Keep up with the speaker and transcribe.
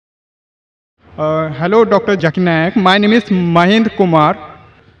Hello, Dr. Zakir Naik. My name is Mahind Kumar,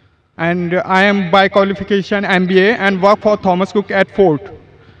 and I am by qualification MBA and work for Thomas Cook at Fort.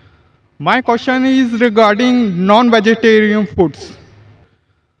 My question is regarding non-vegetarian foods.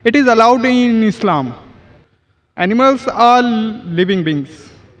 It is allowed in Islam. Animals are living beings.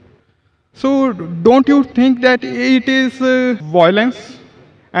 So don't you think that it is violence?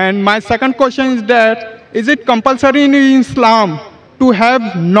 And my second question is that, is it compulsory in Islam to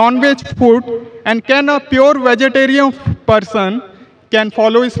have non-veg food, and can a pure vegetarian person can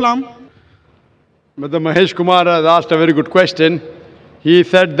follow Islam? Mr. Mahesh Kumar has asked a very good question. He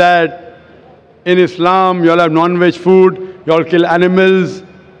said that in Islam you all have non-veg food, you all kill animals.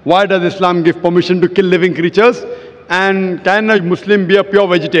 Why does Islam give permission to kill living creatures? And can a Muslim be a pure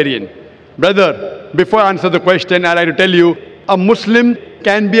vegetarian? Brother, before I answer the question, I'd like to tell you, a Muslim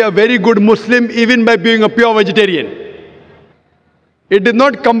can be a very good Muslim even by being a pure vegetarian. It is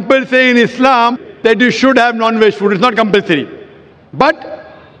not compulsory in Islam that you should have non-veg food. It's not compulsory.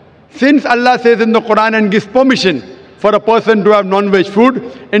 But since Allah says in the Quran and gives permission for a person to have non-veg food,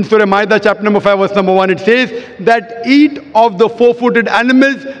 in Surah Ma'idah chapter number 5 verse number 1, it says that eat of the four-footed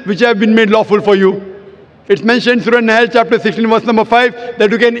animals which have been made lawful for you. It's mentioned in Surah Nahl chapter 16 verse number 5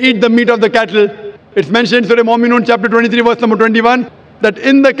 that you can eat the meat of the cattle. It's mentioned in Surah Mu'minun chapter 23 verse number 21 that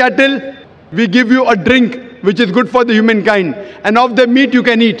in the cattle we give you a drink which is good for the humankind, and of the meat you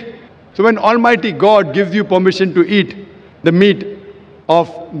can eat. So when Almighty God gives you permission to eat the meat of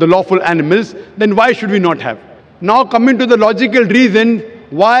the lawful animals, then why should we not have? Now coming to the logical reason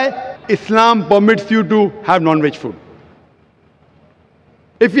why Islam permits you to have non-veg food.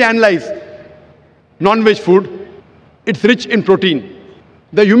 If we analyze non-veg food, it's rich in protein.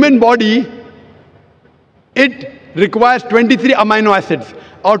 The human body, it requires 23 amino acids,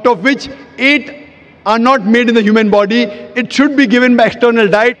 out of which 8 are not made in the human body. It should be given by external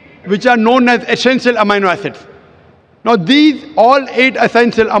diet, which are known as essential amino acids. Now these all 8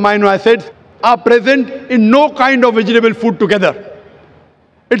 essential amino acids are present in no kind of vegetable food together.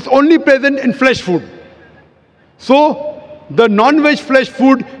 It's only present in flesh food. So the non-veg flesh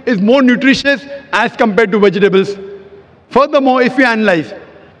food is more nutritious as compared to vegetables. Furthermore, if you analyze,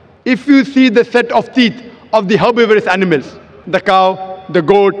 if you see the set of teeth of the herbivorous animals, the cow, the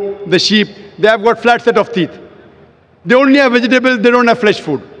goat, the sheep, they have got flat set of teeth. They only have vegetables, they don't have flesh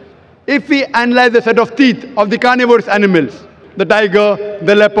food. If we analyze the set of teeth of the carnivorous animals, the tiger,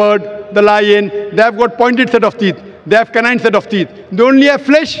 the leopard, the lion, they have got pointed set of teeth. They have canine set of teeth. They only have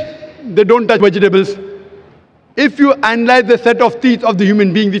flesh, they don't touch vegetables. If you analyze the set of teeth of the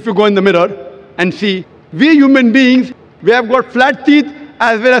human beings, if you go in the mirror and see, we human beings, we have got flat teeth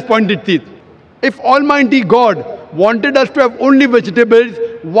as well as pointed teeth. If Almighty God wanted us to have only vegetables,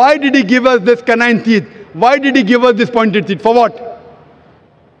 why did He give us this canine teeth? Why did He give us this pointed teeth? For what?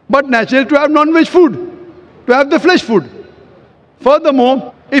 But naturally to have non-veg food, to have the flesh food.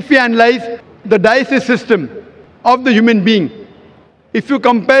 Furthermore, if we analyze the digestive system of the human being, if you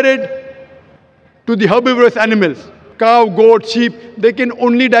compare it to the herbivorous animals, cow, goat, sheep, they can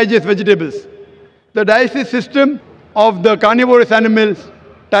only digest vegetables. The digestive system of the carnivorous animals,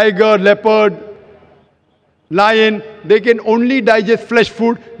 tiger, leopard, lion, they can only digest flesh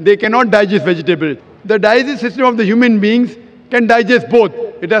food, they cannot digest vegetables. The digestive system of the human beings can digest both.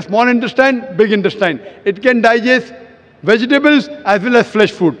 It has small intestine, big intestine. It can digest vegetables as well as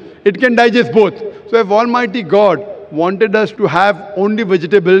flesh food. It can digest both. So if Almighty God wanted us to have only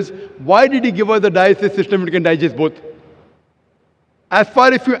vegetables, why did He give us the digestive system which can digest both? As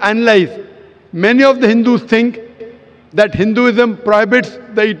far if you analyze, many of the Hindus think that Hinduism prohibits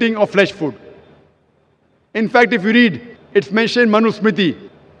the eating of flesh food. In fact, if you read, it's mentioned in Manu Smriti,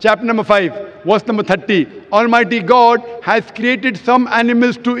 chapter number 5, verse number 30. Almighty God has created some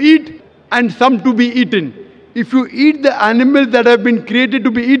animals to eat and some to be eaten. If you eat the animals that have been created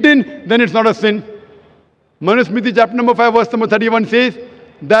to be eaten, then it's not a sin. Manu Smriti, chapter number 5, verse number 31 says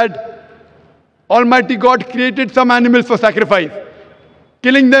that Almighty God created some animals for sacrifice.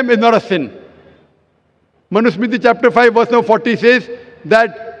 Killing them is not a sin. Manu Smriti, chapter 5, verse number 40 says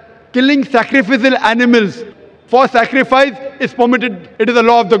that killing sacrificial animals for sacrifice is permitted. It is the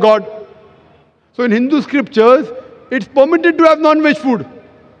law of the God. So in Hindu scriptures, it's permitted to have non-veg food.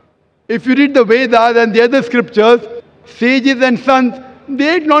 If you read the Vedas and the other scriptures, sages and sons,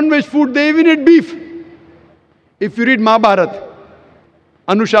 they ate non-veg food, they even ate beef. If you read Mahabharata,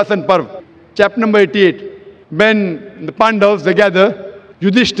 Anushasan Parv, chapter number 88, when the Pandavas, they gather,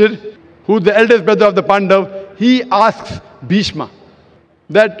 Yudhishthir, who is the eldest brother of the Pandav, he asks Bhishma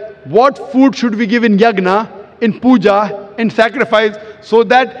that what food should we give in yagna, in puja, in sacrifice, so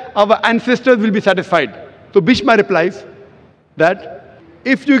that our ancestors will be satisfied. So Bhishma replies that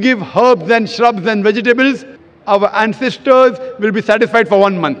if you give herbs and shrubs and vegetables, our ancestors will be satisfied for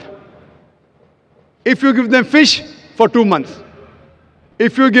 1 month. If you give them fish, for 2 months.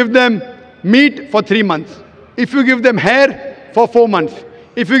 If you give them meat, for 3 months. If you give them hair, for 4 months.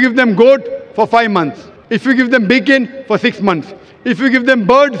 If you give them goat, for 5 months. If you give them bacon, for 6 months. If you give them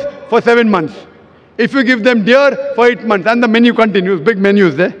birds, for 7 months. If you give them deer, for 8 months. And the menu continues, big menu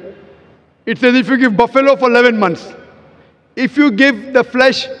is there. It says if you give buffalo, for 11 months. If you give the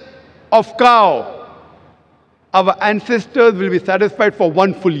flesh of cow, our ancestors will be satisfied for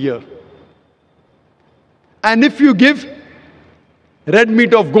 1 full year. And if you give red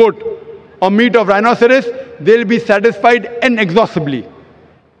meat of goat or meat of rhinoceros, they'll be satisfied inexhaustibly.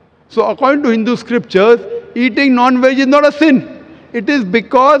 So according to Hindu scriptures, eating non-veg is not a sin. It is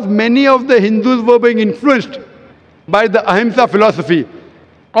because many of the Hindus were being influenced by the Ahimsa philosophy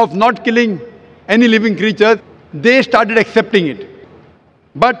of not killing any living creatures. They started accepting it.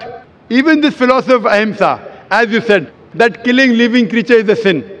 But even this philosophy of Ahimsa, as you said, that killing living creature is a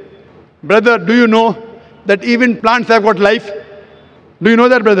sin. Brother, do you know that even plants have got life? Do you know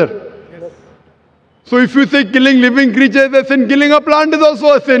that, brother? Yes. So if you say killing living creature is a sin, killing a plant is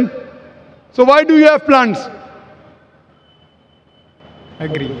also a sin. So why do you have plants?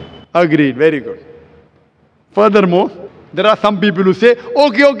 Agreed. Agreed. Very good. Furthermore, there are some people who say,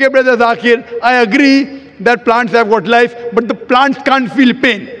 okay, brother Zakir, I agree that plants have got life, but the plants can't feel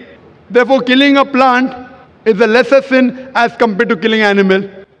pain. Therefore, killing a plant is a lesser sin as compared to killing an animal.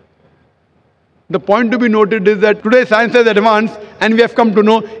 The point to be noted is that today science has advanced and we have come to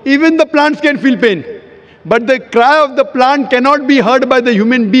know even the plants can feel pain. But the cry of the plant cannot be heard by the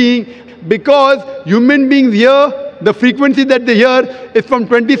human being because human beings hear, the frequency that they hear is from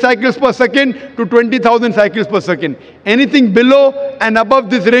 20 cycles per second to 20,000 cycles per second. Anything below and above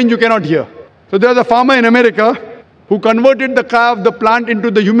this range you cannot hear. So there was a farmer in America who converted the cry of the plant into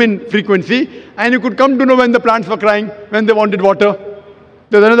the human frequency, and you could come to know when the plants were crying, when they wanted water.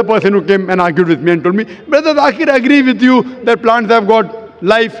 There's another person who came and argued with me and told me, Brother Zakir, I agree with you that plants have got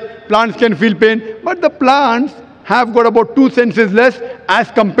life, plants can feel pain, but the plants have got about 2 senses less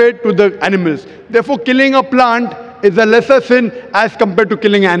as compared to the animals. Therefore, killing a plant is a lesser sin as compared to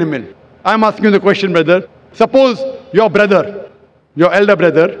killing an animal. I'm asking you the question, brother. Suppose your brother, your elder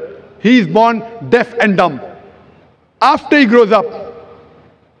brother, he is born deaf and dumb. After he grows up,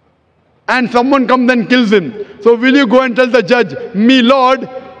 and someone comes and kills him. So will you go and tell the judge, me Lord,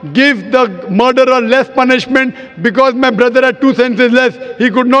 give the murderer less punishment because my brother had 2 senses less. He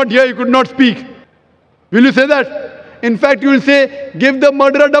could not hear, he could not speak. Will you say that? In fact, you will say, give the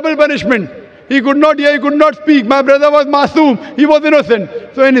murderer double punishment. He could not hear, he could not speak. My brother was masoom, he was innocent.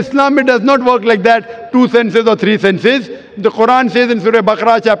 So in Islam, it does not work like that, 2 senses or 3 senses. The Quran says in Surah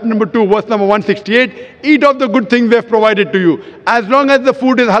Baqarah, chapter number 2, verse number 168, eat of the good things we have provided to you. As long as the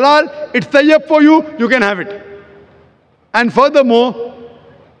food is halal, it's tayyib for you, you can have it. And furthermore,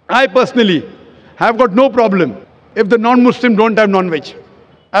 I personally have got no problem if the non-Muslim don't have non-veg.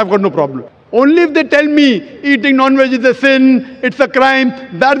 I have got no problem. Only if they tell me eating non-veg is a sin, it's a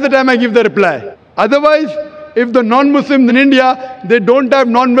crime, that's the time I give the reply. Otherwise, if the non-Muslims in India, they don't have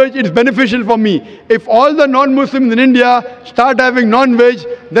non-veg, it's beneficial for me. If all the non-Muslims in India start having non-veg,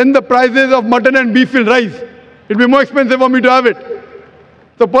 then the prices of mutton and beef will rise. It will be more expensive for me to have it.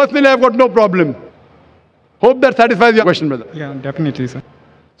 So personally, I've got no problem. Hope that satisfies your question, brother. Yeah, definitely, sir.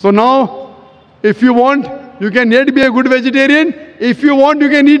 So now, if you want, you can yet be a good vegetarian. If you want, you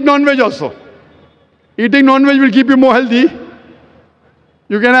can eat non-veg also. Eating non-veg will keep you more healthy.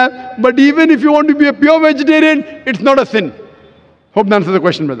 You can have, but even if you want to be a pure vegetarian, it's not a sin. Hope that answers the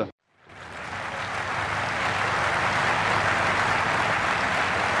question, brother.